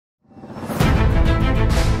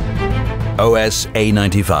OS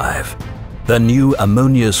A95, the new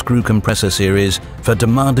ammonia screw compressor series for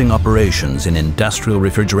demanding operations in industrial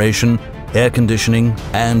refrigeration, air conditioning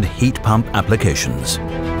and heat pump applications.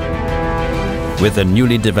 With a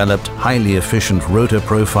newly developed, highly efficient rotor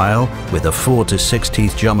profile with a 4 to 6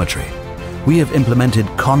 teeth geometry, we have implemented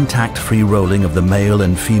contact-free rolling of the male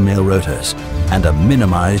and female rotors and a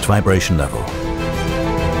minimized vibration level.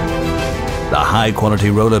 The high-quality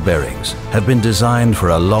roller bearings have been designed for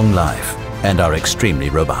a long life and are extremely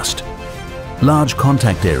robust. Large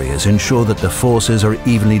contact areas ensure that the forces are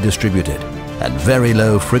evenly distributed, and very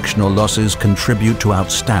low frictional losses contribute to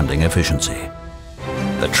outstanding efficiency.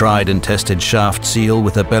 The tried and tested shaft seal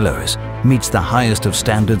with a bellows meets the highest of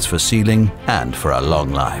standards for sealing and for a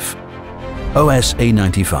long life. OS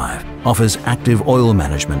A95 offers active oil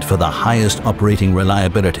management for the highest operating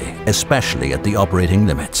reliability, especially at the operating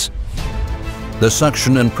limits. The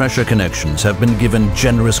suction and pressure connections have been given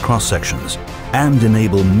generous cross-sections and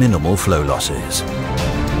enable minimal flow losses.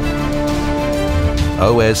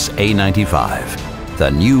 OS A95, the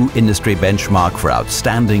new industry benchmark for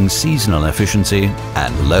outstanding seasonal efficiency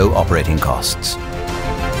and low operating costs.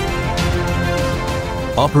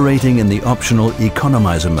 Operating in the optional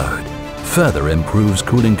economizer mode further improves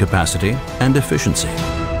cooling capacity and efficiency.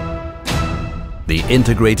 The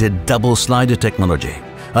integrated double slider technology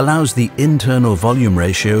allows the internal volume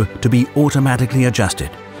ratio to be automatically adjusted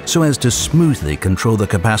so as to smoothly control the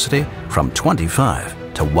capacity from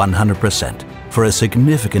 25 to 100% for a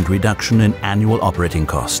significant reduction in annual operating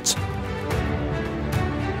costs.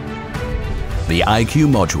 The IQ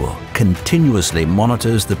module continuously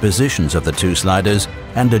monitors the positions of the two sliders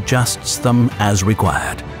and adjusts them as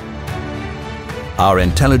required. Our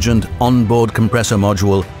intelligent onboard compressor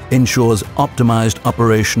module ensures optimized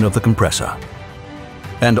operation of the compressor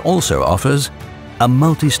and also offers a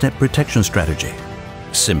multi-step protection strategy,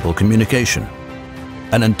 simple communication,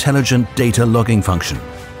 an intelligent data logging function,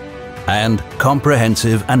 and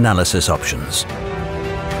comprehensive analysis options.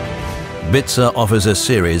 BITZER offers a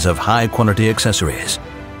series of high-quality accessories.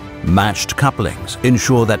 Matched couplings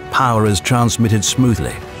ensure that power is transmitted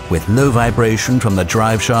smoothly with low vibration from the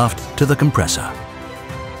drive shaft to the compressor.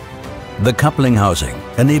 The coupling housing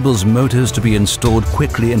enables motors to be installed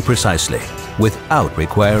quickly and precisely without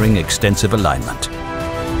requiring extensive alignment.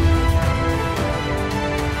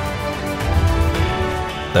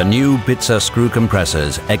 The new BITZER screw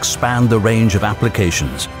compressors expand the range of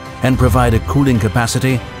applications and provide a cooling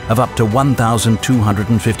capacity of up to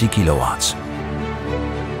 1,250 kilowatts.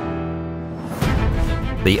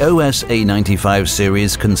 The OS A95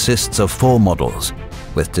 series consists of 4 models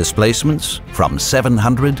with displacements from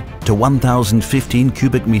 700 to 1,015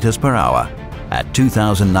 cubic meters per hour at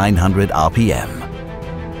 2,900 RPM.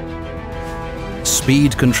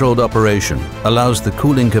 Speed-controlled operation allows the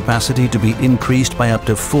cooling capacity to be increased by up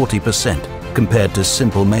to 40% compared to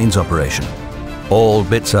simple mains operation. All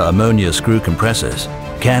BITZER ammonia screw compressors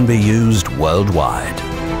can be used worldwide.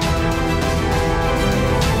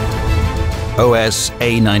 OS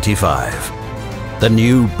A95, the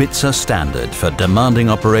new BITZER standard for demanding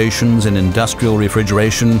operations in industrial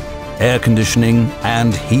refrigeration, air conditioning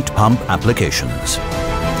and heat pump applications.